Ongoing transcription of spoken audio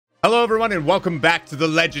Hello everyone and welcome back to the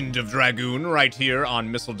Legend of Dragoon right here on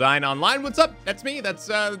Missildine Online. What's up? That's me. That's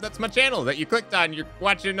my channel that you clicked on. You're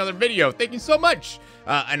watching another video. Thank you so much.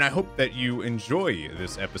 And I hope that you enjoy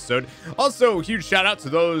this episode. Also, huge shout out to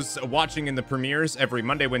those watching in the premieres every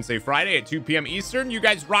Monday, Wednesday, Friday at 2 p.m. Eastern. You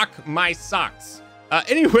guys rock my socks.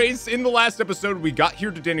 Anyways, in the last episode, we got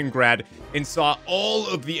here to Deningrad and saw all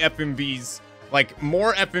of the FMVs, like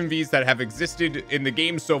more FMVs that have existed in the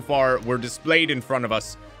game so far were displayed in front of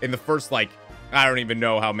us in the first, like, I don't even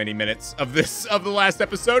know how many minutes of the last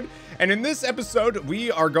episode. And in this episode, we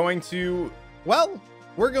are going to, well,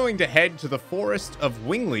 we're going to head to the Forest of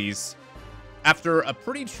Winglies after a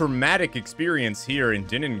pretty traumatic experience here in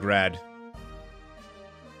Deningrad.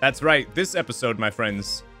 That's right, this episode, my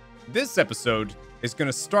friends, this episode is going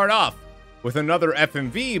to start off with another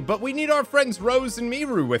FMV, but we need our friends Rose and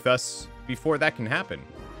Miru with us before that can happen.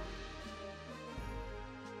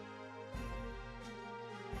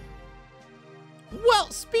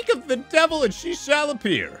 Well, speak of the devil and she shall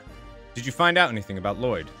appear. Did you find out anything about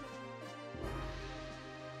Lloyd?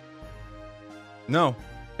 No,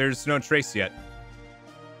 there's no trace yet.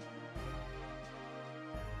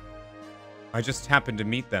 I just happened to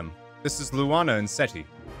meet them. This is Luana and Seti.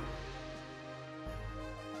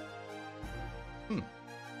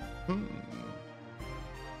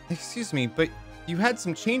 Excuse me, but you had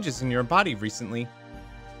some changes in your body recently.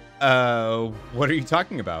 What are you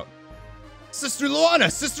talking about? Sister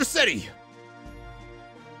Luana! Sister Seti!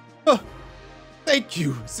 Oh, thank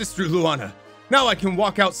you, Sister Luana. Now I can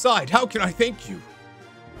walk outside. How can I thank you?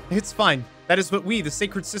 It's fine. That is what we, the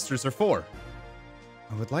Sacred Sisters, are for.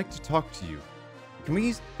 I would like to talk to you. Can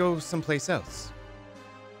we go someplace else?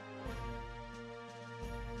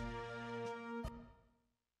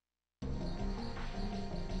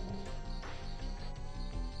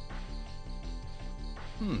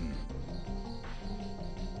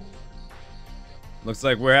 Looks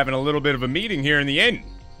like we're having a little bit of a meeting here in the inn.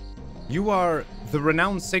 You are the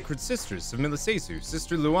renowned Sacred Sisters of Milisesu,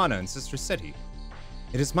 Sister Luana and Sister Seti.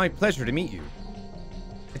 It is my pleasure to meet you.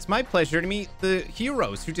 It's my pleasure to meet the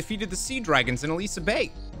heroes who defeated the sea dragons in Elisa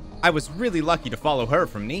Bay. I was really lucky to follow her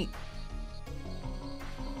from Neat.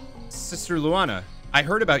 Sister Luana, I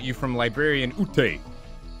heard about you from Librarian Ute.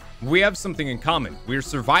 We have something in common. We're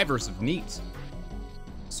survivors of Neat.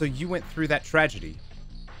 So you went through that tragedy.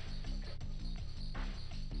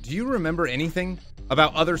 Do you remember anything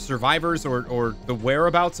about other survivors or the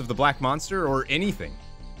whereabouts of the Black Monster or anything?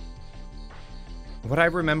 What I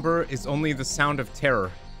remember is only the sound of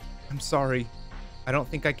terror. I'm sorry. I don't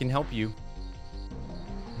think I can help you.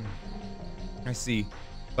 I see.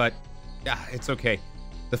 But, yeah, it's okay.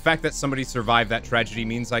 The fact that somebody survived that tragedy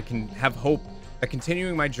means I can have hope that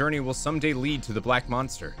continuing my journey will someday lead to the Black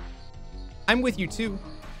Monster. I'm with you too.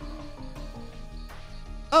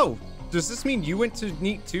 Oh! Does this mean you went to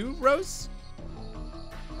Neat too, Rose?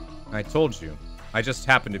 I told you. I just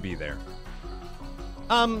happened to be there.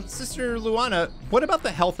 Sister Luana, what about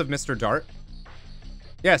the health of Mr. Dart?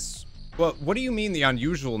 Yes. Well, what do you mean the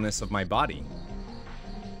unusualness of my body?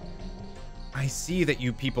 I see that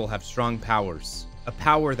you people have strong powers. A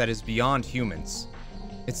power that is beyond humans.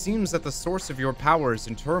 It seems that the source of your power is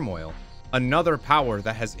in turmoil. Another power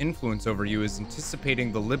that has influence over you is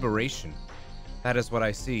anticipating the liberation. That is what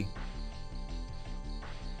I see.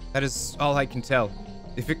 That is all I can tell.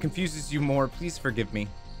 If it confuses you more, please forgive me.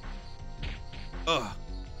 Ugh.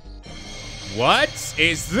 What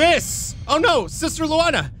is this? Oh no, Sister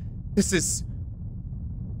Luana! This is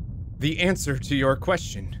the answer to your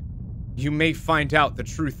question. You may find out the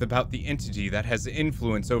truth about the entity that has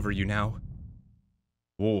influence over you now.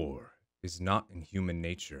 War is not in human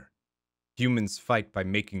nature. Humans fight by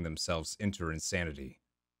making themselves enter insanity.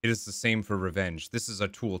 It is the same for revenge. This is a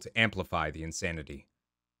tool to amplify the insanity.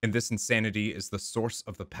 And this insanity is the source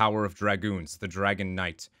of the power of dragoons, the Dragon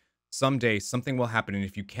Knight. Someday, something will happen, and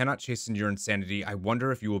if you cannot chasten your insanity, I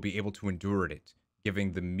wonder if you will be able to endure it,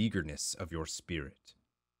 giving the meagerness of your spirit.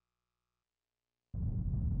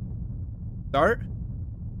 Dart?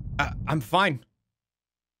 I'm fine.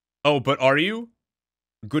 Oh, but are you?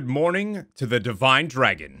 Good morning to the Divine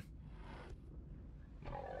Dragon.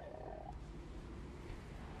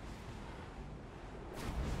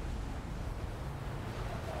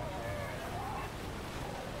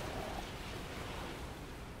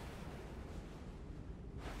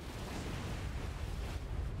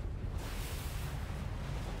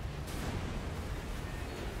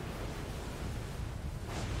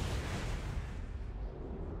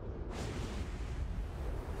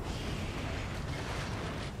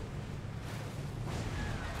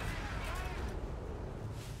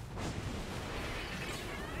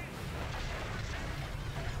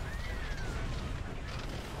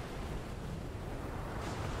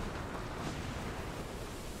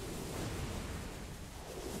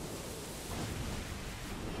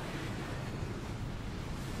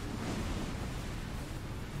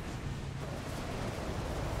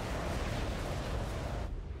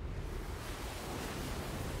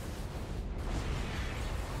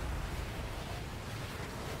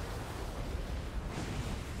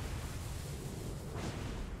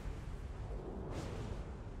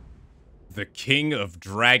 The King of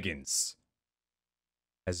Dragons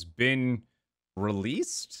has been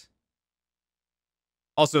released?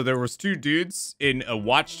 Also, there was 2 dudes in a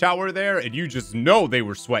watchtower there, and you just know they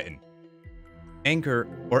were sweating. Anger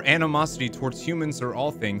or animosity towards humans or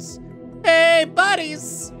all things. Hey,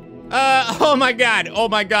 buddies! Oh my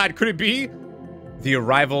god, could it be? The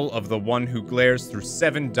arrival of the one who glares through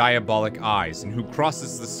 7 diabolic eyes and who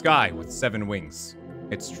crosses the sky with 7 wings.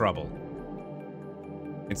 It's trouble.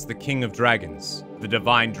 It's the King of Dragons, the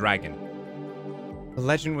Divine Dragon. The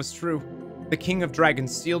legend was true. The King of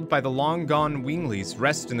Dragons, sealed by the long-gone Winglies,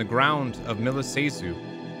 rest in the ground of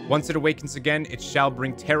Milisezu. Once it awakens again, it shall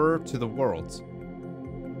bring terror to the world.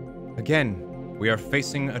 Again, we are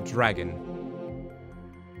facing a dragon.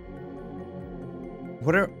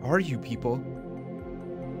 What are you people?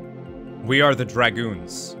 We are the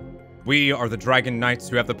Dragoons. We are the Dragon Knights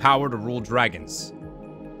who have the power to rule dragons.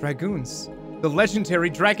 Dragoons? The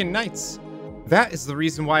legendary Dragon Knights. That is the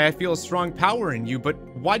reason why I feel a strong power in you, but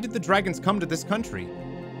why did the dragons come to this country?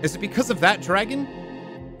 Is it because of that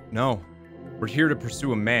dragon? No. We're here to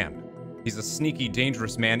pursue a man. He's a sneaky,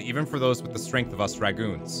 dangerous man, even for those with the strength of us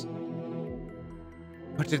Dragoons.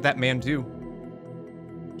 What did that man do?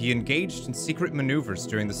 He engaged in secret maneuvers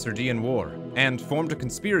during the Serdian War, and formed a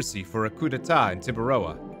conspiracy for a coup d'etat in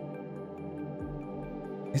Tiburoa.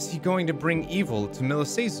 Is he going to bring evil to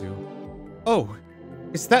Milisezu? Oh,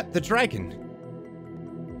 is that the dragon?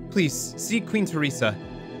 Please, see Queen Teresa.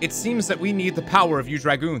 It seems that we need the power of you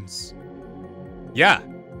Dragoons. Yeah,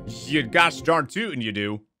 you gosh darn tootin' you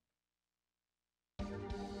do.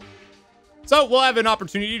 So we'll have an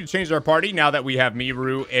opportunity to change our party now that we have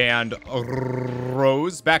Miru and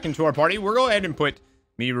Rose back into our party. We'll go ahead and put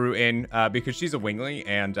Miru in because she's a Wingly,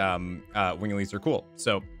 and Winglies are cool.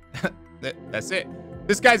 So that's it.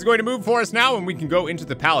 This guy's going to move for us now, and we can go into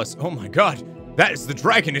the palace. Oh my god, that is the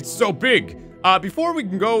dragon. It's so big. Before we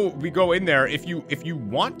go in there, if you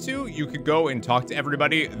want to, you could go and talk to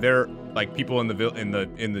everybody. They're like people in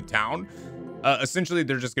the town. Essentially,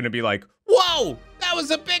 they're just gonna be like, "Whoa, that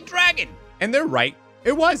was a big dragon," and they're right.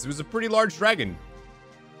 It was a pretty large dragon.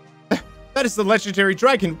 That is the legendary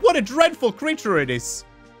dragon. What a dreadful creature it is.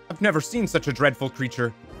 I've never seen such a dreadful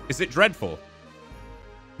creature. Is it dreadful?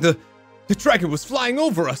 The dragon was flying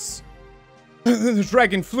over us. The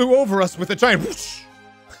dragon flew over us with a giant whoosh.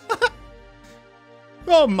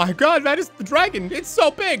 Oh my god, that is the dragon. It's so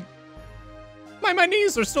big. My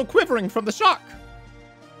knees are still quivering from the shock.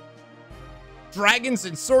 Dragons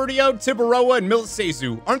in Sordio, Tiburoa, and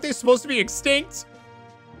Milisezu. Aren't they supposed to be extinct?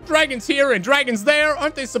 Dragons here and dragons there.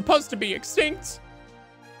 Aren't they supposed to be extinct?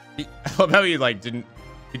 I love how he like didn't.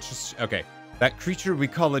 It just okay. That creature we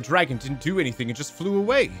call a dragon didn't do anything. It just flew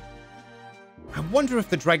away. I wonder if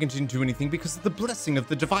the dragon didn't do anything because of the blessing of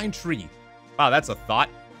the divine tree. Wow, that's a thought.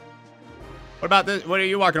 What about this? What are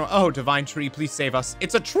you walking on? Oh, divine tree, please save us.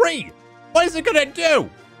 It's a tree. What is it gonna do?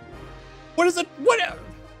 What is it? What?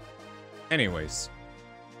 Anyways,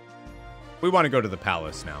 we want to go to the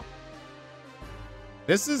palace now.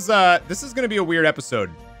 This is gonna be a weird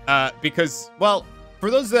episode, because, well,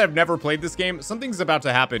 for those that have never played this game, something's about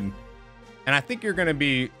to happen, and I think your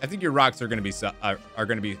rocks are gonna be,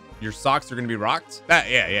 your socks are gonna be rocked.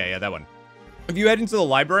 Yeah, that one. If you head into the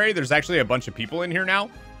library, there's actually a bunch of people in here now.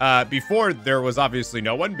 Before, there was obviously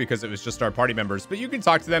no one because it was just our party members, but you can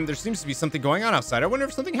talk to them. There seems to be something going on outside. I wonder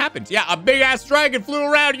if something happened. Yeah, a big-ass dragon flew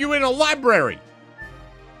around you in a library.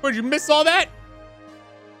 Did you miss all that?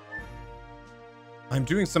 I'm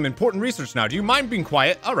doing some important research now. Do you mind being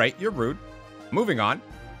quiet? All right, you're rude. Moving on.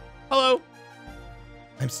 Hello.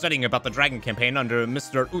 I'm studying about the dragon campaign under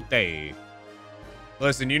Mr. Ute.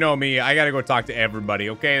 Listen, you know me. I gotta go talk to everybody,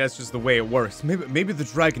 okay? That's just the way it works. Maybe the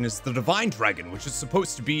dragon is the divine dragon, which is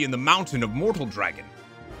supposed to be in the mountain of mortal dragon.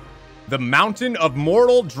 The mountain of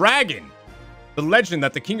mortal dragon. The legend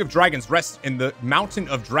that the king of dragons rests in the mountain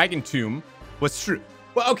of dragon tomb was true.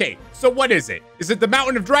 Well, okay, so what is it? Is it the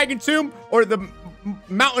mountain of dragon tomb or the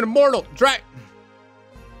mountain of mortal dragon?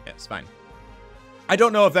 Yeah, it's fine. I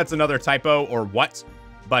don't know if that's another typo or what,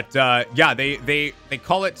 but yeah, they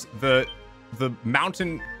call it the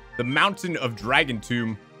mountain of dragon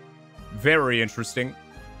tomb. Very interesting.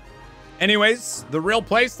 Anyways, the real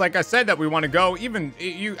place, like I said, that we want to go, even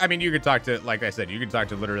you, I mean, you could talk to, like I said, you could talk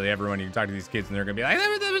to literally everyone. You can talk to these kids and they're gonna be like,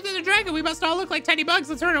 there's a dragon, we must all look like tiny bugs,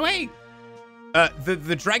 let's run away.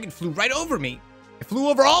 The dragon flew right over me. It flew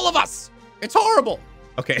over all of us. It's horrible.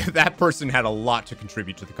 Okay, that person had a lot to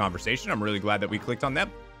contribute to the conversation. I'm really glad that we clicked on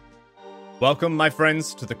them. Welcome, my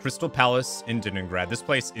friends, to the Crystal Palace in Deningrad. This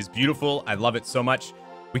place is beautiful. I love it so much.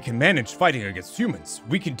 We can manage fighting against humans.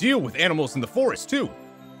 We can deal with animals in the forest, too.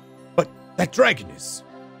 But that dragon is...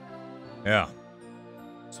 Yeah.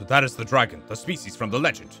 So that is the dragon, the species from the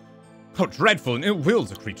legend. How dreadful and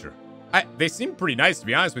ill-willed a creature. They seem pretty nice, to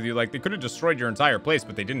be honest with you. Like, they could have destroyed your entire place,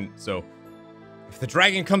 but they didn't, so... If the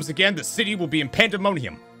dragon comes again, the city will be in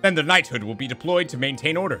pandemonium. Then the knighthood will be deployed to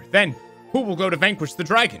maintain order. Then, who will go to vanquish the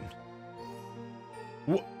dragon?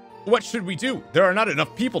 What should we do? There are not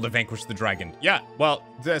enough people to vanquish the dragon. Yeah, well,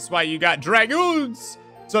 that's why you got dragoons.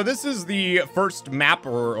 So this is the first map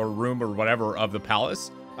or room or whatever of the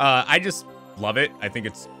palace. I just love it. I think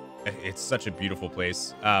it's such a beautiful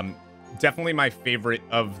place. Definitely my favorite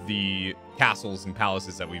of the castles and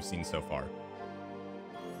palaces that we've seen so far.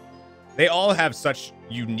 They all have such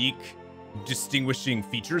unique, distinguishing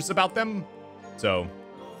features about them. So,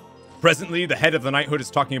 presently, the head of the knighthood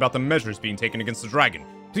is talking about the measures being taken against the dragon.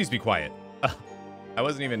 Please be quiet. I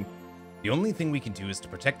wasn't even... The only thing we can do is to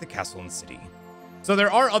protect the castle and city. So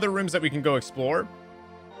there are other rooms that we can go explore.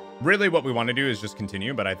 Really what we want to do is just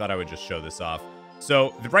continue, but I thought I would just show this off.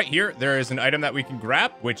 So right here, there is an item that we can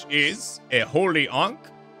grab, which is a holy ankh.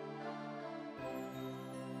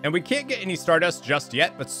 And we can't get any Stardust just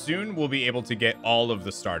yet, but soon we'll be able to get all of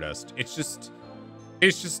the Stardust. It's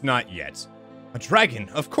just not yet. A dragon?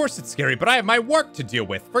 Of course it's scary, but I have my work to deal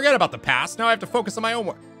with. Forget about the past. Now I have to focus on my own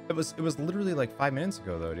work. It was literally like 5 minutes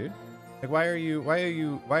ago though, dude. Like, why are you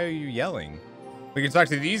yelling? We can talk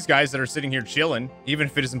to these guys that are sitting here chilling. Even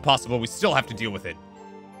if it is impossible, we still have to deal with it.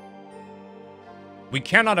 We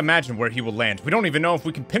cannot imagine where he will land. We don't even know if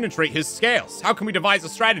we can penetrate his scales. How can we devise a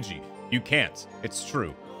strategy? You can't. It's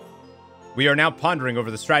true. We are now pondering over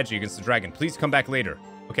the strategy against the dragon. Please come back later.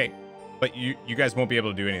 Okay, but you guys won't be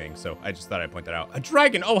able to do anything, so I just thought I'd point that out. A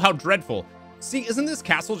dragon! Oh, how dreadful. See, isn't this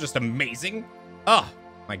castle just amazing? Oh,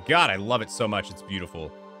 my God, I love it so much. It's beautiful.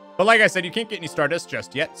 But like I said, you can't get any Stardust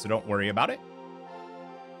just yet, so don't worry about it.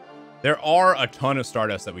 There are a ton of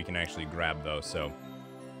Stardust that we can actually grab, though, so...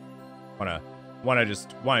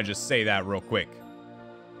 Wanna just say that real quick.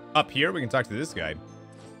 Up here, we can talk to this guy.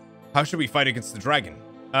 How should we fight against the dragon?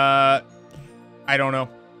 I don't know.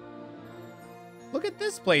 Look at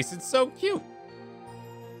this place. It's so cute.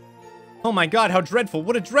 Oh my God, how dreadful.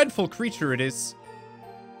 What a dreadful creature it is.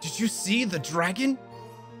 Did you see the dragon?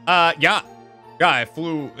 Yeah. Yeah, it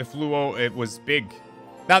flew, it was big.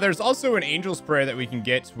 Now, there's also an angel's prayer that we can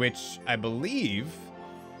get, which I believe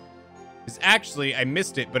is actually, I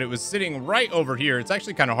missed it, but it was sitting right over here. It's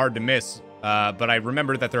actually kind of hard to miss, but I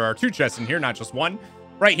remember that there are 2 chests in here, not just one.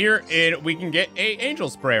 Right here, we can get a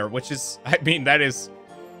angel's prayer, which is, I mean, it's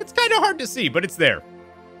kind of hard to see, but it's there.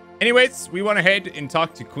 Anyways, we went ahead and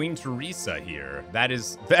talked to Queen Teresa here. That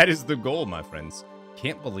is the goal, my friends.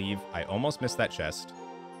 Can't believe I almost missed that chest.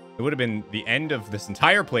 It would have been the end of this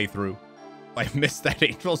entire playthrough if I missed that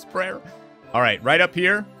angel's prayer. All right, right up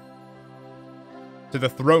here to the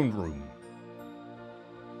throne room.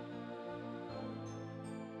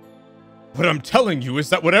 What I'm telling you is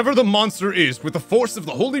that whatever the monster is, with the force of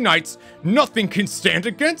the Holy Knights, nothing can stand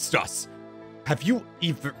against us. Have you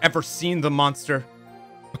ever seen the monster?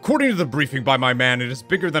 According to the briefing by my man, it is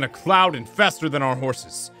bigger than a cloud and faster than our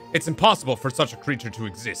horses. It's impossible for such a creature to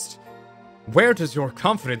exist. Where does your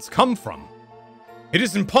confidence come from? It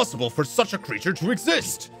is impossible for such a creature to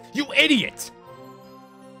exist. You idiot!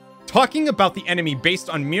 Talking about the enemy based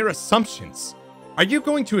on mere assumptions. Are you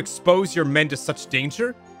going to expose your men to such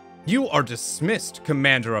danger? You are dismissed,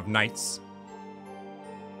 Commander of Knights.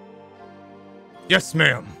 Yes,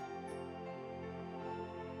 ma'am.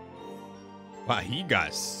 Wow, he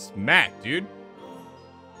got smacked, dude.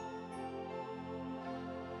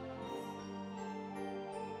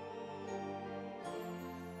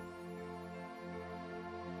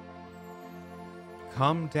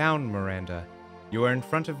 Calm down, Miranda. You are in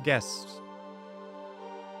front of guests.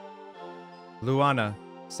 Luana,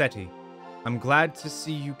 Seti, I'm glad to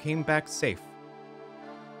see you came back safe.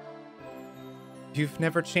 You've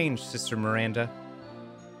never changed, Sister Miranda.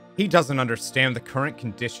 He doesn't understand the current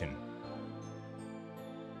condition.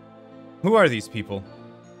 Who are these people?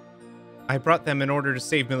 I brought them in order to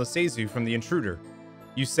save Milisezu from the intruder.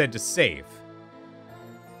 You said to save.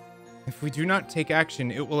 If we do not take action,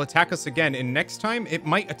 it will attack us again, and next time, it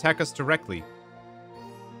might attack us directly.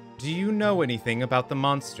 Do you know anything about the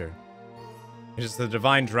monster? It is the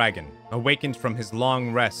Divine Dragon, awakened from his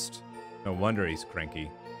long rest. No wonder he's cranky.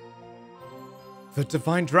 The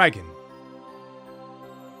Divine Dragon?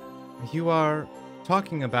 You are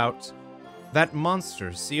talking about that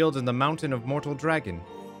monster sealed in the Mountain of Mortal Dragon.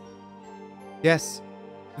 Yes,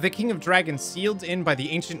 the King of Dragons sealed in by the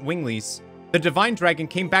ancient Winglies. The Divine Dragon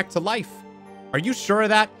came back to life. Are you sure of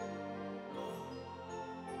that?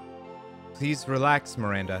 Please relax,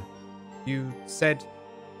 Miranda. You said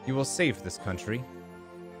you will save this country.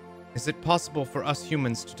 Is it possible for us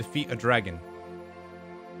humans to defeat a dragon?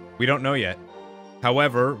 We don't know yet.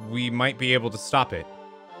 However, we might be able to stop it.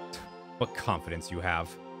 What confidence you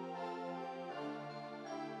have.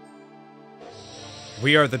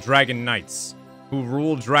 We are the Dragon Knights, who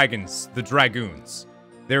rule dragons, the Dragoons.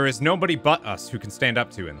 There is nobody but us who can stand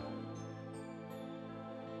up to him.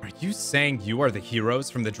 Are you saying you are the heroes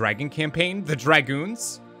from the Dragon campaign, the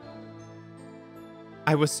Dragoons?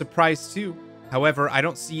 I was surprised too. However, I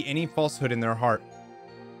don't see any falsehood in their heart.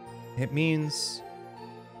 It means...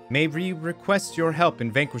 May we request your help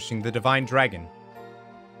in vanquishing the Divine Dragon?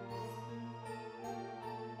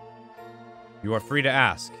 You are free to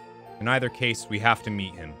ask. In either case, we have to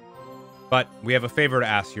meet him. But we have a favor to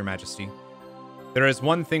ask, Your Majesty. There is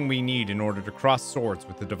one thing we need in order to cross swords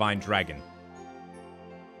with the Divine Dragon.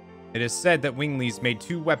 It is said that Winglies made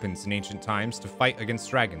 2 weapons in ancient times to fight against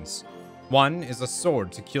dragons. One is a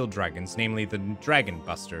sword to kill dragons, namely the Dragon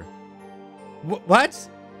Buster. What?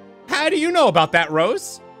 How do you know about that,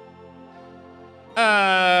 Rose?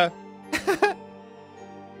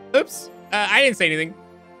 Oops. I didn't say anything.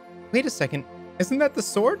 Wait a second. Isn't that the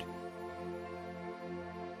sword?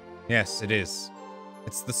 Yes, it is.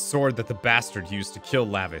 It's the sword that the bastard used to kill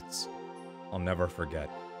Lavitz. I'll never forget.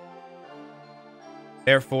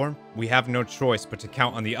 Therefore, we have no choice but to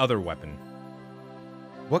count on the other weapon.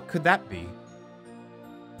 What could that be?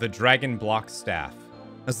 The Dragon Block Staff.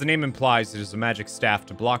 As the name implies, it is a magic staff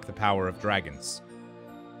to block the power of dragons.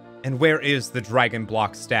 And where is the Dragon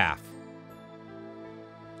Block Staff?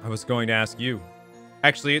 I was going to ask you.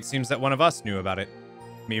 Actually, it seems that one of us knew about it.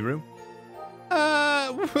 Miru?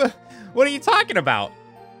 What are you talking about?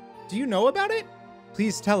 Do you know about it?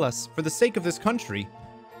 Please tell us, for the sake of this country.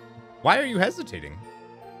 Why are you hesitating?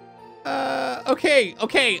 Okay,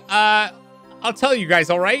 I'll tell you guys,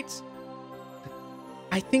 alright?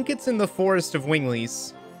 I think it's in the Forest of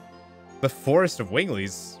Winglies. The Forest of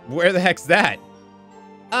Winglies? Where the heck's that?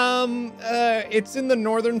 It's in the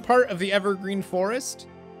northern part of the Evergreen Forest.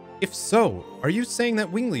 If so, are you saying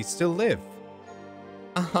that Winglies still live?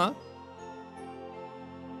 Uh-huh.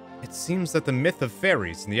 It seems that the myth of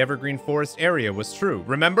fairies in the Evergreen Forest area was true.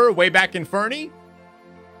 Remember, way back in Fernie?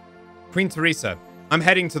 Queen Teresa, I'm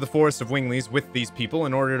heading to the Forest of Winglies with these people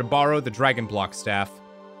in order to borrow the Dragon Block Staff.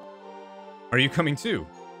 Are you coming too?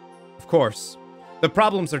 Of course. The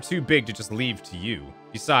problems are too big to just leave to you.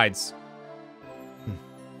 Besides...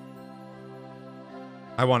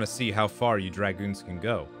 I want to see how far you Dragoons can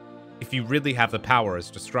go. If you really have the power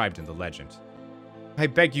as described in the legend. I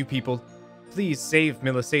beg you people, please save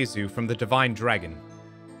Milisezu from the Divine Dragon.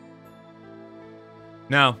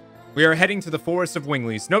 Now, we are heading to the Forest of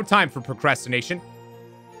Winglies. No time for procrastination.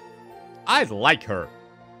 I like her.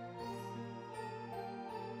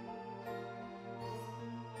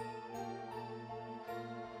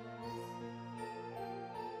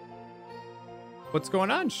 What's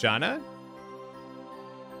going on, Shana?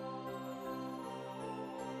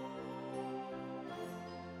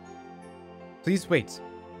 Please wait.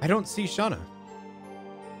 I don't see Shana.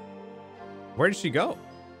 Where did she go?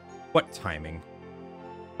 What timing?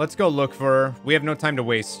 Let's go look for her. We have no time to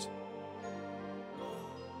waste.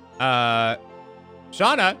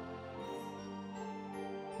 Shana?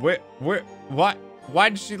 Why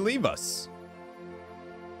did she leave us?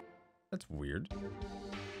 That's weird.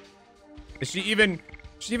 Is she even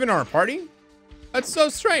on our party? That's so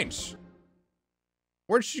strange.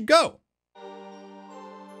 Where'd she go?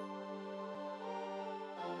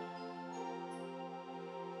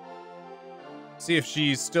 See if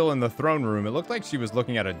she's still in the throne room. It looked like she was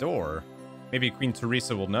looking at a door. Maybe Queen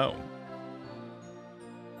Teresa will know.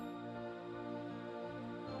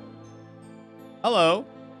 Hello.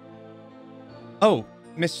 Oh,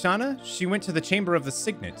 Miss Shana? She went to the Chamber of the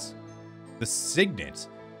Signet. The Signet?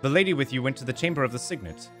 The lady with you went to the Chamber of the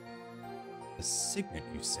Signet. The Signet,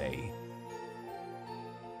 you say?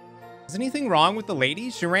 Is anything wrong with the lady?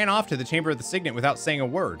 She ran off to the Chamber of the Signet without saying a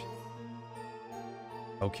word.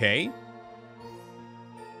 Okay.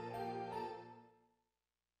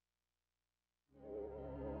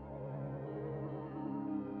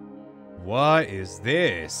 What is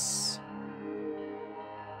this?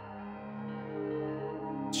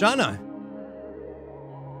 Shana!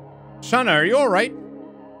 Shana, are you alright?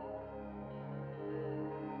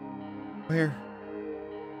 Where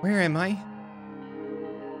am I?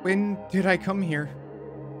 When did I come here?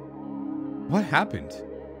 What happened?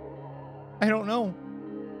 I don't know,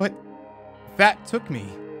 but that took me.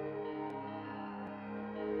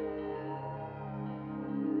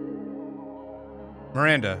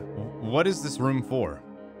 Miranda, what is this room for?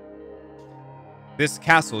 This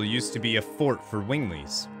castle used to be a fort for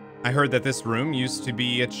Winglies. I heard that this room used to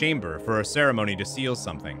be a chamber for a ceremony to seal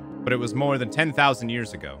something, but it was more than 10,000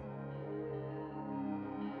 years ago.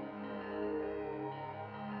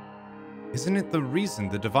 Isn't it the reason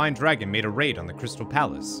the Divine Dragon made a raid on the Crystal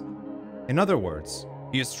Palace? In other words,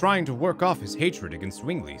 he is trying to work off his hatred against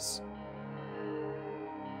Winglies.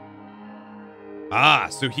 Ah,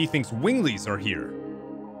 so he thinks Winglies are here.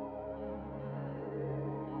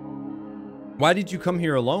 Why did you come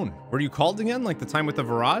here alone? Were you called again, like the time with the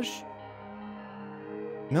Virage?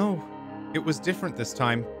 No, it was different this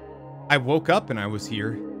time. I woke up and I was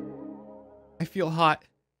here. I feel hot.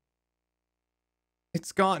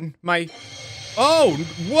 It's gone. Oh,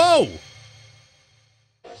 whoa!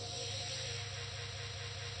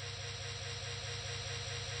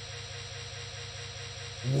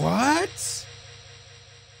 What?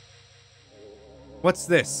 What's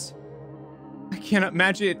this? I cannot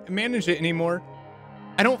manage it anymore.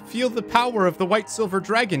 I don't feel the power of the white silver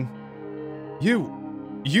dragon.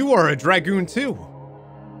 You are a dragoon too.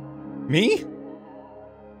 Me?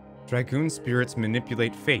 Dragoon spirits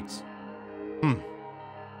manipulate fate.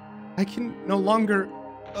 I can no longer...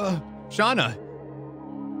 Shana.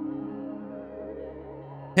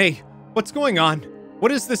 Hey, what's going on?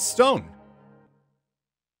 What is this stone?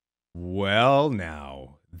 Well,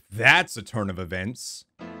 now, that's a turn of events.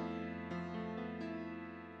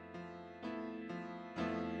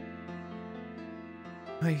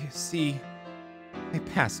 I see. I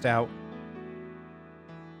passed out.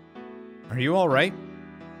 Are you all right?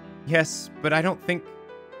 Yes, but I don't think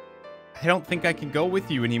I can go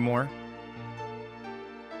with you anymore.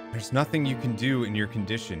 There's nothing you can do in your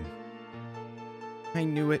condition. I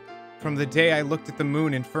knew it. From the day I looked at the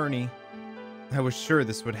moon in Fernie, I was sure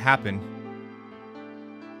this would happen.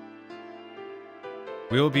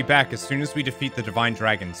 We will be back as soon as we defeat the Divine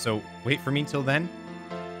Dragon, so wait for me till then.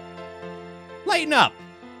 Lighten up!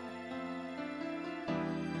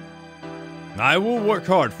 I will work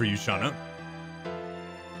hard for you, Shana.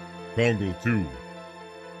 Congo too.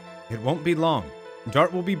 It won't be long.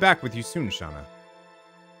 Dart will be back with you soon, Shana.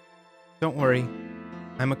 Don't worry.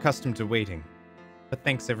 I'm accustomed to waiting. But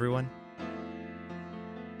thanks, everyone.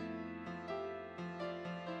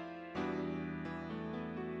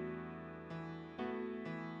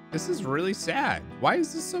 This is really sad. Why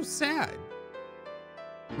is this so sad?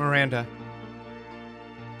 Miranda.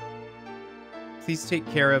 Please take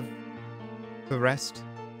care of the rest.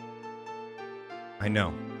 I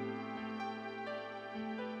know.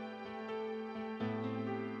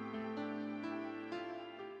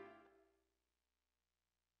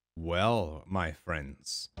 Well, my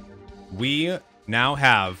friends, we now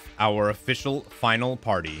have our official final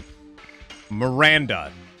party.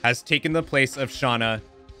 Miranda has taken the place of Shana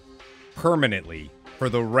permanently for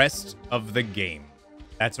the rest of the game.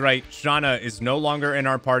 That's right, Shana is no longer in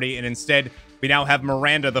our party, and instead, we now have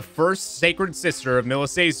Miranda, the first sacred sister of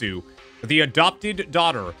Milicezu, the adopted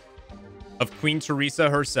daughter of Queen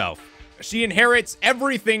Teresa herself. She inherits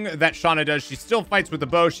everything that Shana does. She still fights with the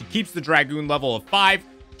bow. She keeps the Dragoon level of 5.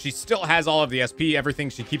 She still has all of the SP, everything.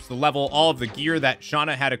 She keeps the level. All of the gear that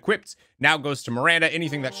Shana had equipped now goes to Miranda.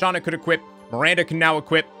 Anything that Shana could equip, Miranda can now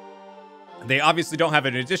equip. They obviously don't have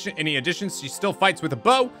any additions. She still fights with a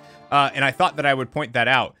bow, and I thought that I would point that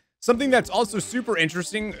out. Something that's also super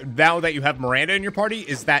interesting now that you have Miranda in your party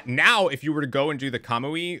is that now, if you were to go and do the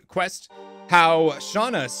Kamui quest, how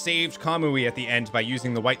Shana saved Kamui at the end by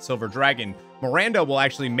using the White Silver Dragon, Miranda will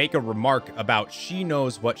actually make a remark about she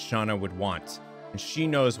knows what Shana would want, and she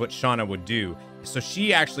knows what Shana would do. So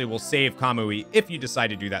she actually will save Kamui if you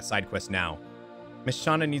decide to do that side quest now. Miss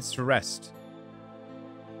Shana needs to rest.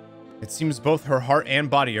 It seems both her heart and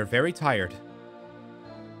body are very tired.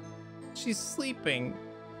 She's sleeping.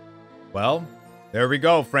 Well, there we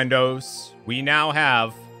go, friendos. We now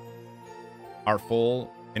have our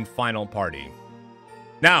full and final party.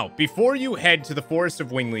 Now, before you head to the Forest of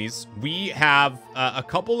Winglies, we have a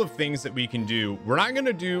couple of things that we can do. We're not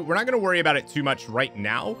gonna worry about it too much right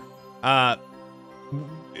now.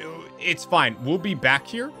 It's fine. We'll be back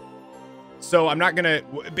here. So I'm not gonna,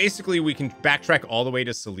 basically we can backtrack all the way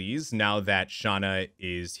to Seles now that Shana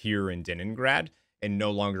is here in Deningrad and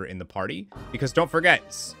no longer in the party. Because don't forget,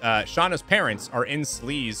 Shana's parents are in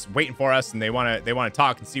Seles waiting for us, and they wanna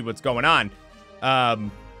talk and see what's going on.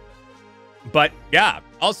 But yeah,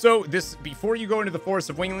 also before you go into the Forest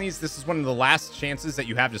of Winglies, this is one of the last chances that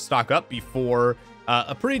you have to stock up before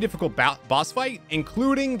a pretty difficult boss fight,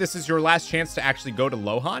 including this is your last chance to actually go to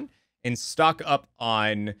Lohan and stock up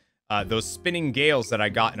on those spinning gales that I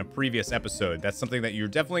got in a previous episode. That's something that you're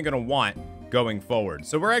definitely going to want going forward.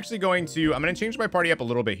 So we're actually I'm going to change my party up a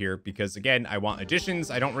little bit here because, again, I want additions.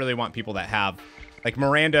 I don't really want people that have Like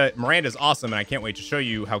Miranda's awesome, and I can't wait to show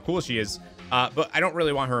you how cool she is. But I don't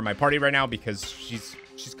really want her in my party right now because she's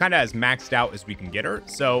kind of as maxed out as we can get her.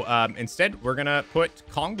 So instead, we're gonna put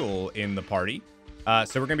Kongol in the party.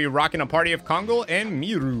 So we're gonna be rocking a party of Kongol and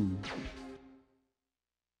Miru.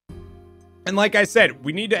 And like I said,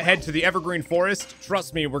 we need to head to the Evergreen Forest.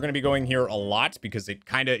 Trust me, we're going to be going here a lot because it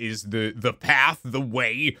kind of is the path, the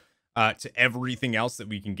way to everything else that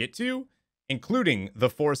we can get to, including the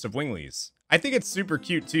Forest of Winglies. I think it's super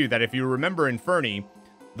cute, too, that if you remember in Fernie,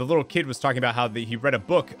 the little kid was talking about how he read a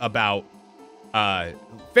book about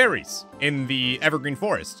fairies in the Evergreen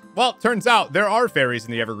Forest. Well, turns out there are fairies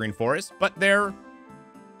in the Evergreen Forest, but they're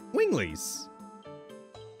Winglies.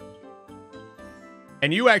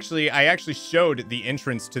 And I actually showed the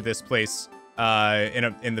entrance to this place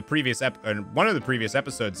in the previous one of the previous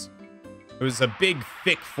episodes. It was a big,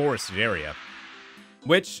 thick forested area,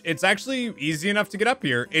 which it's actually easy enough to get up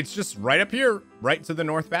here. It's just right up here, right to the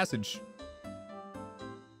North Passage.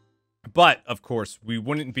 But of course, we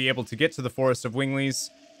wouldn't be able to get to the Forest of Winglies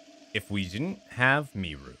if we didn't have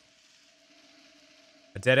Miru.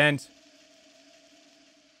 A dead end.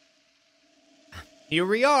 Here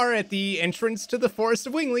we are at the entrance to the Forest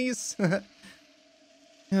of Winglies.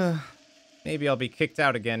 Maybe I'll be kicked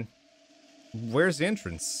out again. Where's the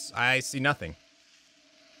entrance? I see nothing.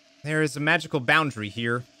 There is a magical boundary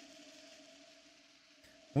here.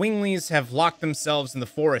 Winglies have locked themselves in the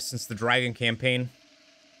forest since the Dragon campaign.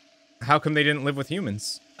 How come they didn't live with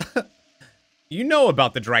humans? You know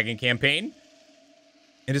about the Dragon campaign.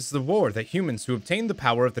 It is the war that humans who obtained the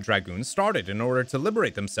power of the Dragoon started in order to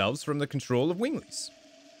liberate themselves from the control of Winglies.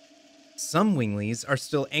 Some Winglies are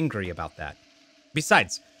still angry about that.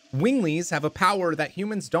 Besides, Winglies have a power that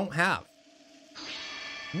humans don't have.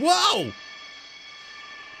 Whoa!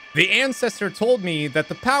 The ancestor told me that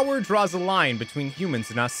the power draws a line between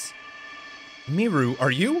humans and us. Miru,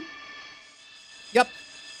 are you? Yep,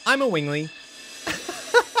 I'm a Wingly.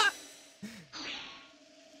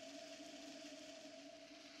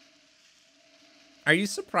 Are you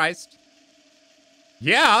surprised?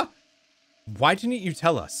 Yeah. Why didn't you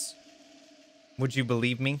tell us? Would you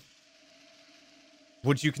believe me?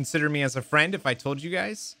 Would you consider me as a friend if I told you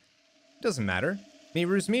guys? Doesn't matter.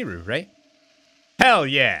 Miru's Miru, right? Hell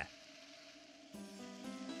yeah.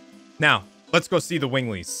 Now, let's go see the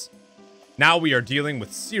Winglies. Now we are dealing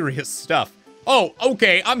with serious stuff. Oh,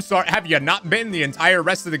 okay, I'm sorry. Have you not been the entire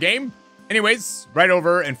rest of the game? Anyways, right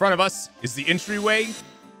over in front of us is the entryway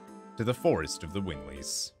to the Forest of the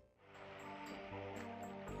Winglies.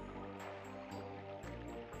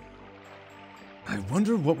 I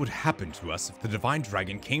wonder what would happen to us if the Divine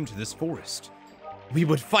Dragon came to this forest. We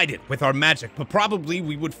would fight it with our magic, but probably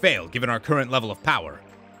we would fail given our current level of power.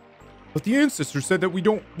 But the ancestor said that we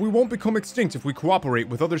won't become extinct if we cooperate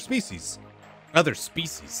with other species. Other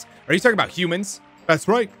species? Are you talking about humans? That's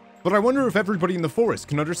right. But I wonder if everybody in the forest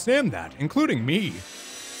can understand that, including me.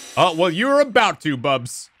 Oh, well, you're about to,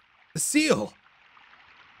 Bubs. The seal.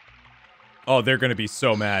 Oh, they're gonna be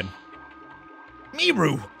so mad.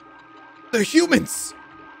 Miru! The humans!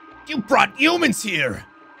 You brought humans here!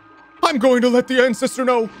 I'm going to let the ancestor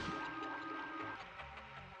know!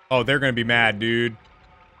 Oh, they're gonna be mad, dude.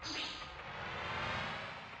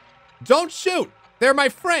 Don't shoot! They're my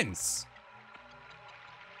friends!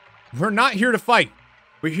 We're not here to fight.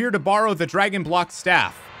 We're here to borrow the Dragon Block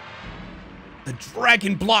Staff. The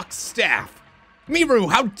Dragon Block Staff! Miru,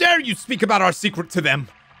 how dare you speak about our secret to them?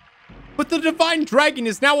 But the Divine Dragon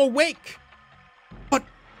is now awake! But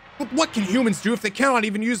what can humans do if they cannot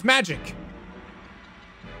even use magic?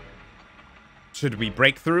 Should we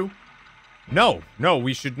break through? No,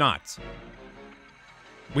 we should not.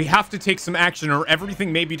 We have to take some action or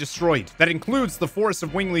everything may be destroyed. That includes the Forest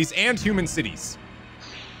of Winglies and human cities.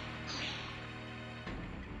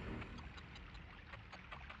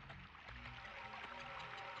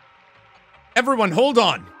 Everyone, hold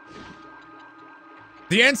on.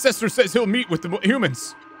 The ancestor says he'll meet with the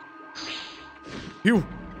humans. You,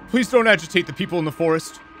 please don't agitate the people in the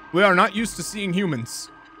forest. We are not used to seeing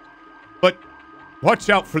humans. But watch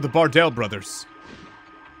out for the Bardell brothers.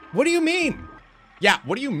 What do you mean? Yeah,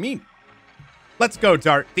 what do you mean? Let's go,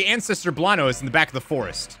 Dart. The ancestor Blano is in the back of the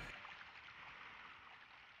forest.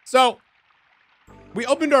 So, we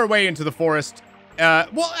opened our way into the forest.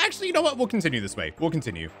 Well, actually, you know what? We'll continue this way. We'll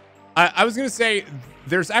continue. I was going to say,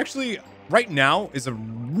 there's actually, right now is a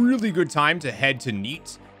really good time to head to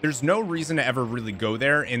Neat. There's no reason to ever really go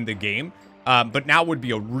there in the game, but now would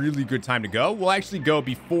be a really good time to go. We'll actually go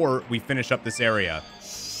before we finish up this area.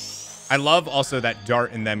 I love also that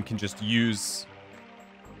Dart and them can just use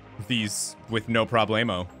these with no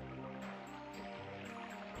problemo.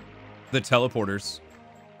 The teleporters.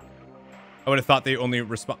 I would have thought they only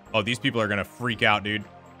respond. Oh, these people are going to freak out, dude.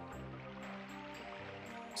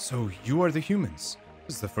 So you are the humans.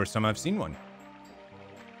 This is the first time I've seen one.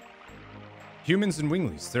 Humans and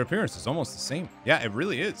Winglies. Their appearance is almost the same. Yeah, it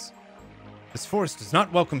really is. This forest does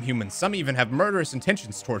not welcome humans. Some even have murderous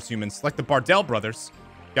intentions towards humans, like the Bardell brothers.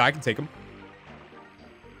 Yeah, I can take them.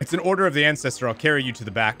 It's an order of the ancestor. I'll carry you to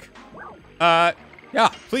the back. Yeah,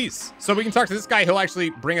 please. So we can talk to this guy. He'll actually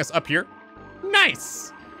bring us up here.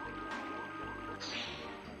 Nice.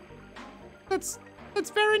 That's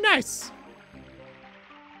very nice.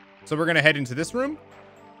 So we're gonna head into this room.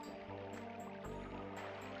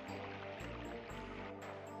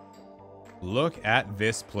 Look at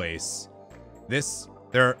this place. These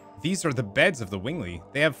are the beds of the Wingly.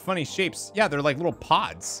 They have funny shapes. Yeah, they're like little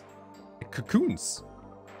pods. Like cocoons.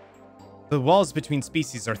 The walls between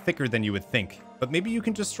species are thicker than you would think, but maybe you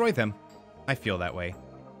can destroy them. I feel that way.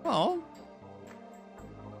 Oh.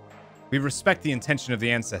 We respect the intention of the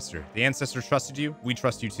ancestor. The ancestor trusted you. We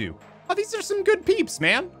trust you too. Oh, these are some good peeps,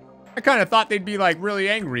 man. I kind of thought they'd be like really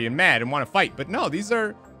angry and mad and want to fight, but no, these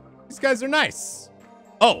guys are nice.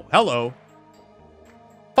 Oh, hello.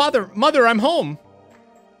 Father, mother, I'm home.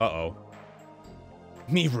 Uh-oh.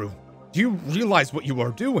 Miru, do you realize what you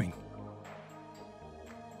are doing?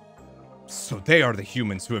 So they are the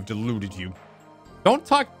humans who have deluded you. Don't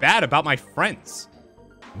talk bad about my friends.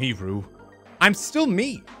 Miru, I'm still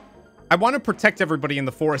me. I want to protect everybody in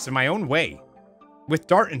the forest in my own way. With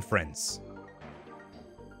Dart and friends.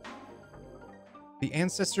 The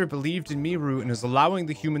ancestor believed in Miru and is allowing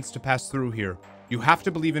the humans to pass through here. You have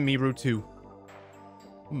to believe in Miru too.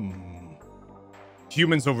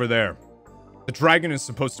 Humans over there. The dragon is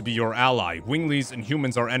supposed to be your ally. Winglies and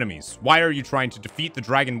humans are enemies. Why are you trying to defeat the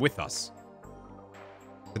dragon with us?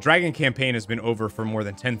 The dragon campaign has been over for more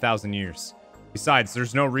than 10,000 years. Besides,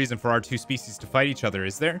 there's no reason for our two species to fight each other,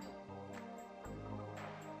 is there?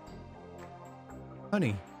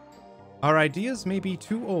 Honey, our ideas may be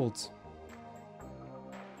too old.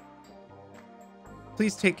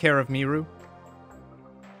 Please take care of Miru.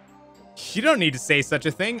 You don't need to say such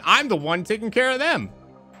a thing. I'm the one taking care of them.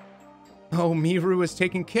 Oh, Miru is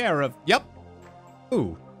taken care of. Yep.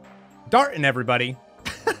 Ooh. Dart and everybody.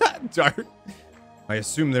 Dart. I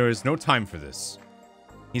assume there is no time for this.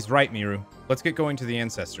 He's right, Miru. Let's get going to the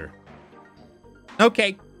ancestor.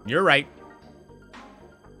 Okay, you're right.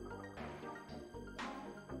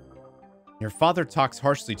 Your father talks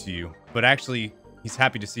harshly to you, but actually, he's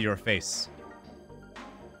happy to see your face.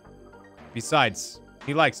 Besides,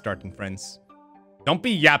 he likes Dart and friends. Don't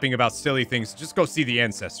be yapping about silly things. Just go see the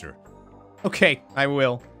ancestor. Okay, I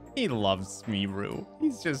will. He loves Miru.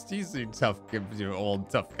 He's a tough, old,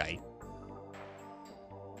 tough guy.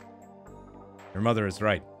 Your mother is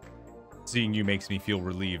right. Seeing you makes me feel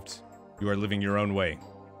relieved. You are living your own way.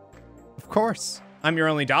 Of course. I'm your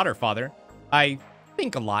only daughter, father. I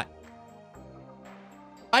think a lot.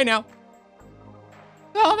 I know.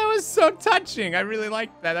 Oh, that was so touching. I really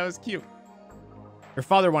liked that. That was cute. Your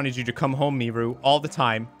father wanted you to come home, Miru, all the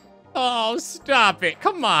time. Oh, stop it.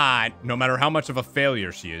 Come on. No matter how much of a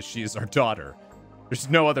failure she is our daughter. There's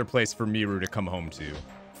no other place for Miru to come home to.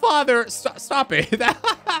 Father, stop it.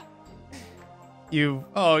 You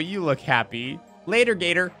look happy. Later,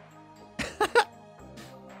 Gator.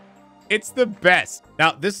 It's the best.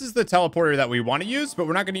 Now, this is the teleporter that we want to use, but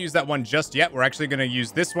we're not going to use that one just yet. We're actually going to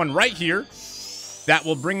use this one right here. That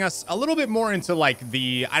will bring us a little bit more into like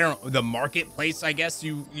the, I don't know, the marketplace, I guess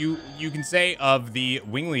you can say, of the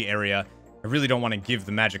Wingly area. I really don't want to give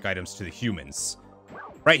the magic items to the humans.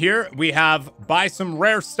 Right here, we have buy some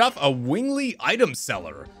rare stuff, a Wingly item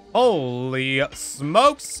seller. Holy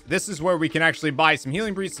smokes. This is where we can actually buy some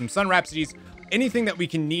healing breeze, some sun rhapsodies, anything that we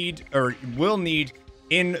can need or will need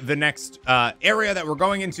in the next area that we're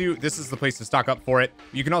going into. This is the place to stock up for it.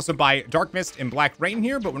 You can also buy Dark Mist and Black Rain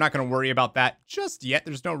here, but we're not going to worry about that just yet.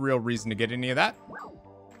 There's no real reason to get any of that.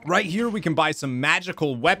 Right here, we can buy some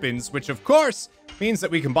magical weapons, which of course means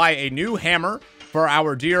that we can buy a new hammer for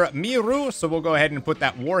our dear Miru. So we'll go ahead and put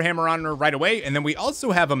that Warhammer on her right away. And then we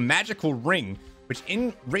also have a magical ring, which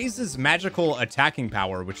raises magical attacking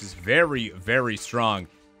power, which is very, very strong.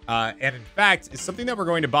 And in fact, it's something that we're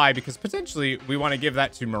going to buy because potentially we want to give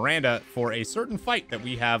that to Miranda for a certain fight that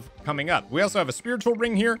we have coming up. We also have a spiritual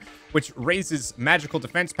ring here, which raises magical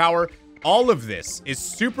defense power. All of this is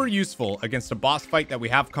super useful against a boss fight that we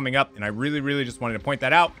have coming up. And I really, really just wanted to point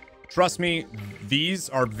that out. Trust me, these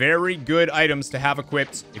are very good items to have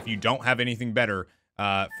equipped if you don't have anything better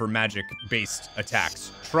for magic-based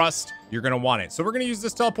attacks. Trust, you're going to want it. So we're going to use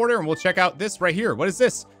this teleporter and we'll check out this right here. What is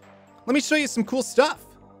this? Let me show you some cool stuff.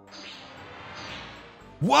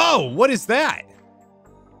 Whoa, what is that?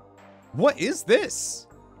 What is this?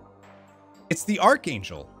 It's the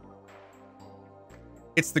Archangel.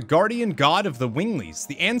 It's the guardian god of the Winglies.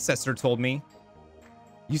 The ancestor told me.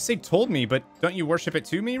 You say told me, but don't you worship it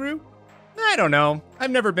too, Miru? I don't know.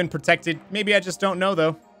 I've never been protected. Maybe I just don't know,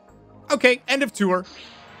 though. Okay, end of tour.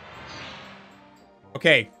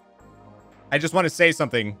 Okay. I just want to say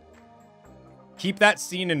something. Keep that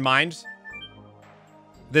scene in mind.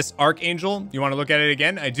 This Archangel, you want to look at it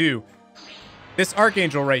again? I do. This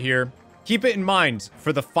Archangel right here, keep it in mind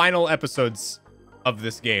for the final episodes of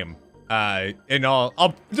this game. And I'll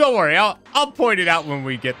don't worry, I'll point it out when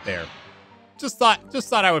we get there. Just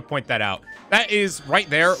thought I would point that out. That is right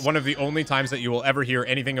there one of the only times that you will ever hear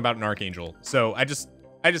anything about an Archangel. So I just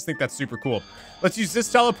think that's super cool. Let's use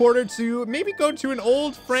this teleporter to maybe go to an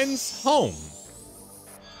old friend's home.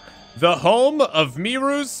 The home of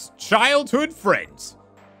Miru's childhood friend.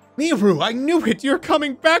 Miru, I knew it. You're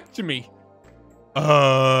coming back to me.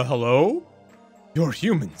 Hello? You're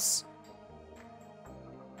humans.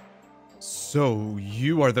 So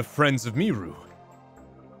you are the friends of Miru.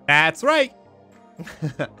 That's right.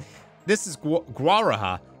 This is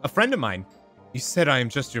Guaraha, a friend of mine. You said I am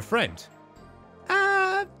just your friend.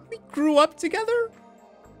 We grew up together?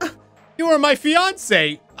 You are my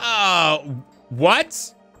fiance.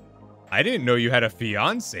 What? I didn't know you had a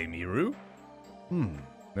fiance, Miru.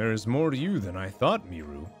 There's more to you than I thought,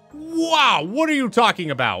 Miru. Wow, what are you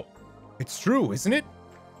talking about? It's true, isn't it?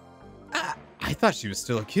 I thought she was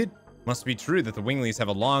still a kid. Must be true that the Winglies have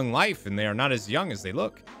a long life and they are not as young as they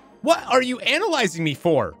look. What are you analyzing me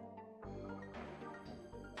for?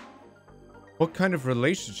 What kind of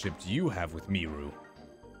relationship do you have with Miru?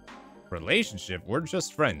 Relationship? We're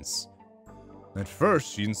just friends. At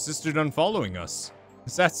first, she insisted on following us.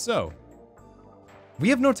 Is that so? We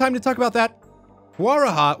have no time to talk about that.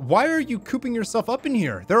 Guaraha, why are you cooping yourself up in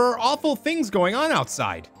here? There are awful things going on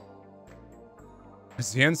outside.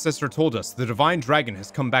 As the ancestor told us, the divine dragon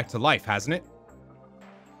has come back to life, hasn't it?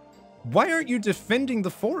 Why aren't you defending the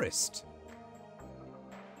forest?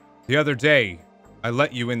 The other day, I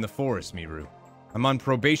let you in the forest, Miru. I'm on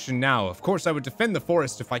probation now. Of course, I would defend the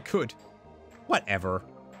forest if I could. Whatever.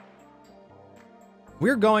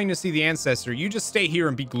 We're going to see the ancestor. You just stay here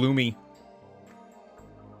and be gloomy.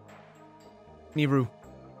 Miru,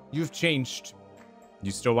 you've changed.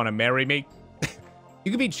 You still want to marry me?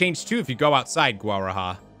 You can be changed too if you go outside,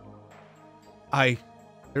 Guaraha.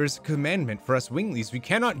 There is a commandment for us Winglies. We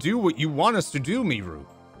cannot do what you want us to do, Miru.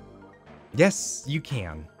 Yes, you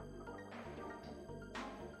can.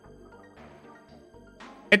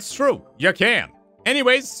 It's true, you can.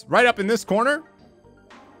 Anyways, right up in this corner.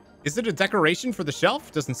 Is it a decoration for the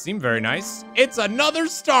shelf? Doesn't seem very nice. It's another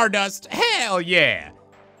Stardust. Hell yeah.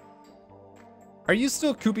 Are you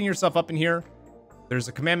still cooping yourself up in here? There's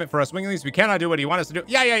a commandment for us Winglies. We cannot do what he wants us to do.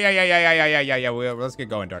 Yeah. Well, let's get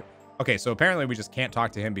going, Dart. Okay, so apparently we just can't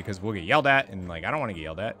talk to him because we'll get yelled at, and like I don't want to get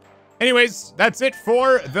yelled at. Anyways, that's it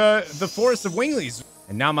for the Forest of Winglies.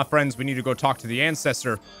 And now, my friends, we need to go talk to the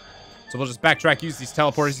ancestor. So we'll just backtrack, use these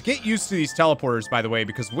teleporters. Get used to these teleporters, by the way,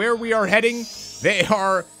 because where we are heading, they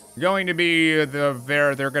are going to be they're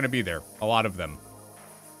going to be there. A lot of them.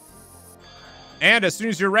 And as soon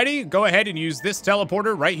as you're ready, go ahead and use this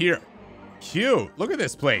teleporter right here. Cute. Look at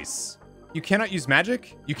this place. You cannot use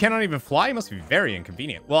magic? You cannot even fly? It must be very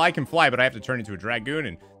inconvenient. Well, I can fly, but I have to turn into a dragoon,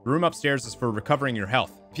 and the room upstairs is for recovering your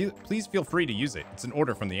health. Please feel free to use it. It's an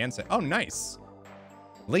order from the ancestor. Oh, nice.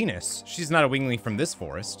 Linus. She's not a Wingly from this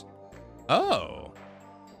forest. Oh.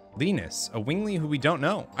 Linus, a Wingly who we don't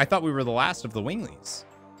know. I thought we were the last of the Winglies.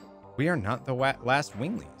 We are not the last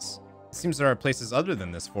Winglies. It seems there are places other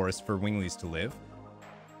than this forest for Winglies to live.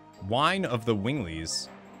 Wine of the Winglies.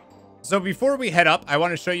 So before we head up, I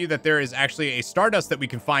want to show you that there is actually a Stardust that we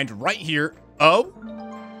can find right here. Oh,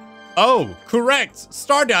 correct.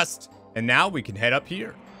 Stardust. And now we can head up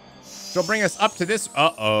here. She'll bring us up to this.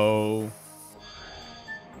 Uh-oh.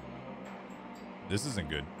 This isn't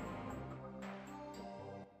good.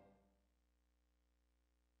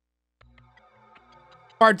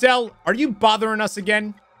 Bardell, are you bothering us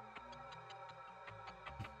again?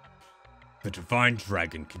 The divine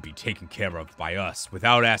dragon can be taken care of by us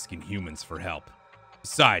without asking humans for help.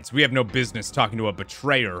 Besides, we have no business talking to a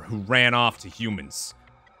betrayer who ran off to humans.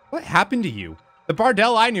 What happened to you? The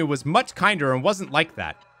Bardell I knew was much kinder and wasn't like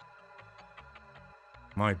that.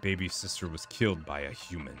 My baby sister was killed by a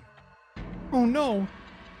human. Oh no.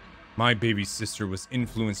 My baby sister was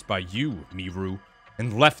influenced by you, Miru,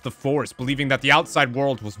 and left the forest believing that the outside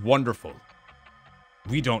world was wonderful.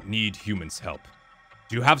 We don't need humans' help.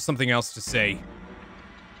 Do you have something else to say?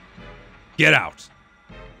 Get out.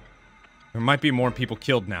 There might be more people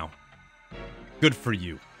killed now. Good for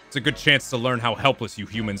you. It's a good chance to learn how helpless you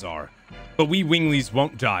humans are. But we Winglies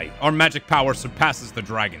won't die. Our magic power surpasses the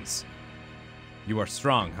dragons. You are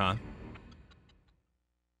strong, huh?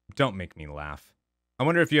 Don't make me laugh. I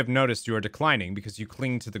wonder if you have noticed you are declining because you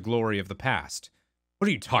cling to the glory of the past. What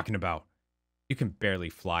are you talking about? You can barely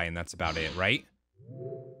fly and that's about it, right?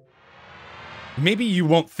 Maybe you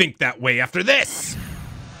won't think that way after this!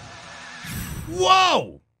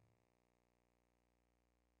 Whoa!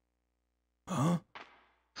 Huh?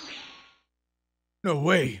 No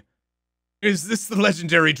way. Is this the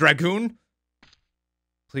legendary Dragoon?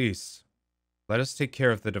 Please, let us take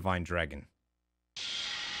care of the divine dragon.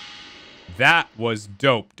 That was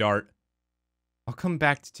dope, Dart. I'll come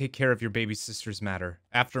back to take care of your baby sister's matter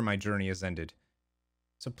after my journey has ended.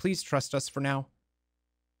 So please trust us for now.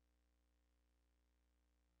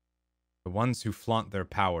 The ones who flaunt their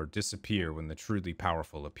power disappear when the truly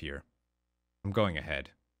powerful appear. I'm going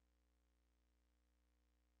ahead.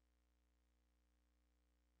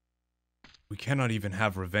 We cannot even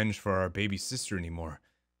have revenge for our baby sister anymore.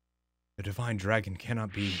 The divine dragon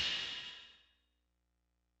cannot be...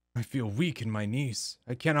 I feel weak in my knees.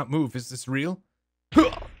 I cannot move. Is this real?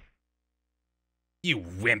 You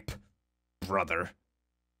wimp, brother.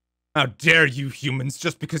 How dare you humans,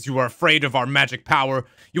 just because you are afraid of our magic power,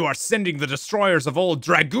 you are sending the destroyers of old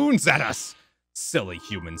dragoons at us! Silly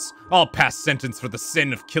humans. I'll pass sentence for the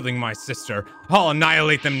sin of killing my sister. I'll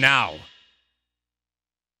annihilate them now!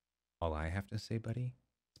 All I have to say, buddy,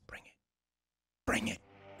 is bring it. Bring it.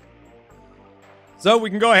 So we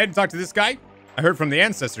can go ahead and talk to this guy. I heard from the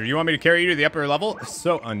ancestor. You want me to carry you to the upper level?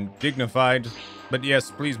 So undignified. But yes,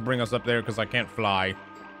 please bring us up there because I can't fly.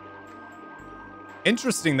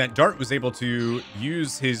 Interesting that Dart was able to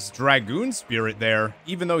use his Dragoon spirit there,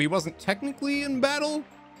 even though he wasn't technically in battle.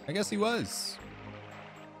 I guess he was.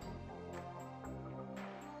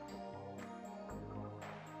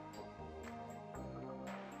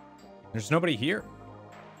 There's nobody here.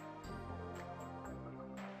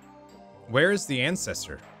 Where is the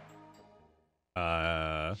ancestor?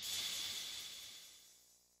 My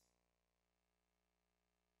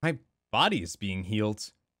body is being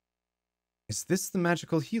healed. Is this the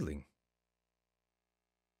magical healing?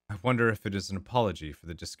 I wonder if it is an apology for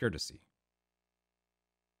the discourtesy.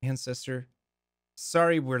 Ancestor,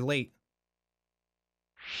 sorry we're late.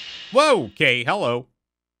 Whoa, okay, hello.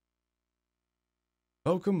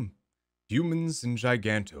 Welcome, humans in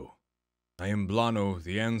Giganto. I am Blano,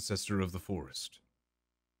 the ancestor of the forest.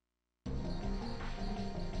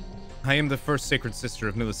 I am the first sacred sister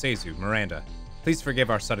of Milicezu, Miranda. Please forgive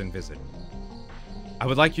our sudden visit. I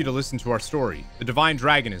would like you to listen to our story. The divine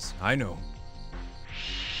dragon is... I know.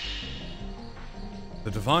 The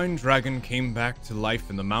divine dragon came back to life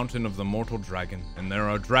in the mountain of the mortal dragon, and there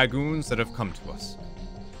are dragoons that have come to us.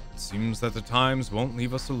 It seems that the times won't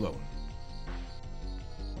leave us alone.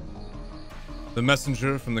 The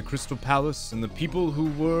messenger from the Crystal Palace and the people who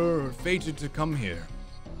were fated to come here.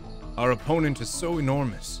 Our opponent is so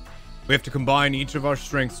enormous. We have to combine each of our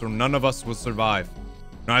strengths or none of us will survive.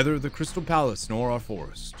 Neither the Crystal Palace nor our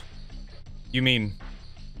forest. You mean...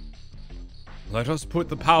 Let us put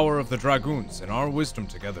the power of the dragoons and our wisdom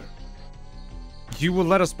together. You will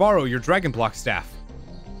let us borrow your Dragon Block staff.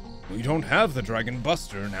 We don't have the Dragon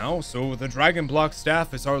Buster now, so the Dragon Block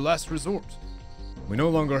staff is our last resort. We no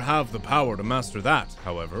longer have the power to master that,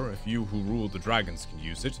 however, if you who rule the dragons can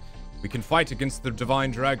use it, we can fight against the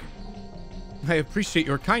divine dragon. I appreciate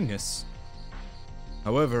your kindness.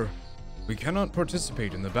 However, we cannot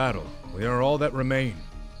participate in the battle. We are all that remain.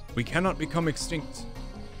 We cannot become extinct.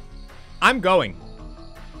 I'm going.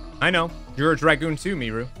 I know. You're a dragoon too,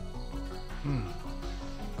 Miru.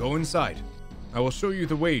 Go inside. I will show you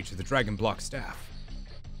the way to the Dragon Block staff.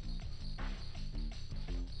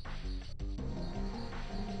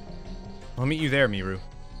 I'll meet you there, Miru.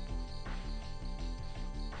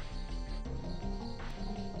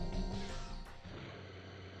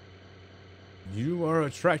 You are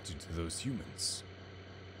attracted to those humans.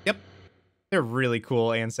 Yep. They're really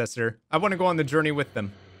cool, Ancestor. I want to go on the journey with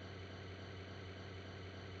them.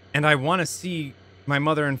 And I want to see my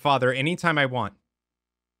mother and father anytime I want.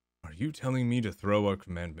 Are you telling me to throw our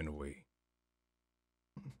commandment away?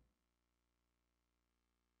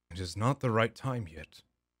 It is not the right time yet.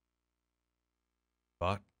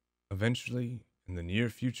 But eventually, in the near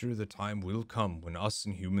future, the time will come when us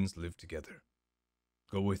and humans live together.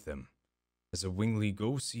 Go with them. As a Wingly,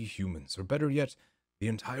 go see humans, or better yet, the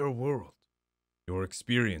entire world. Your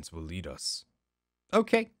experience will lead us.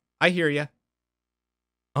 Okay, I hear ya.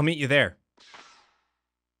 I'll meet you there.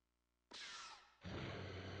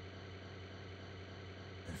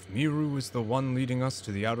 If Miru is the one leading us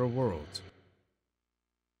to the outer world.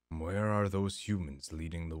 Where are those humans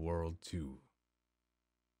leading the world to?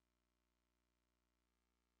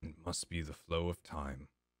 It must be the flow of time.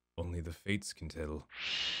 Only the fates can tell.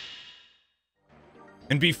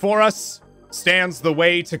 And before us stands the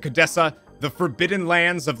way to Cadessa, the forbidden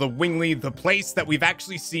lands of the Wingley, the place that we've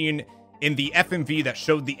actually seen in the FMV that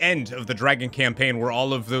showed the end of the Dragon campaign, where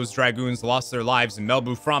all of those Dragoons lost their lives and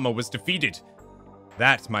Melbu Frama was defeated.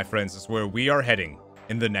 That, my friends, is where we are heading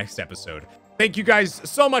in the next episode. Thank you guys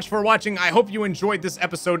so much for watching. I hope you enjoyed this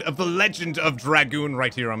episode of The Legend of Dragoon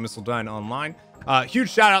right here on Missildine Online. Huge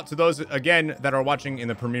shout out to those, again, that are watching in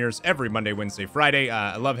the premieres every Monday, Wednesday, Friday.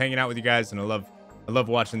 I love hanging out with you guys, and I love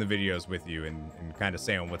watching the videos with you and kind of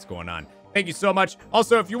saying what's going on. Thank you so much.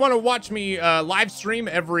 Also, if you want to watch me live stream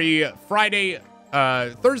every Friday,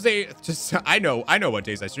 Thursday, I know what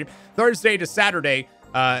days I stream. Thursday to Saturday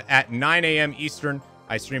at 9 a.m. Eastern.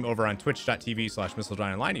 I stream over on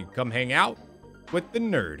twitch.tv/MissilDineOnline. You can come hang out with the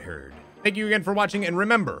Nerd Herd. Thank you again for watching, and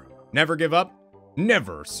remember, never give up,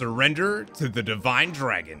 never surrender to the Divine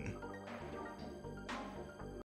Dragon.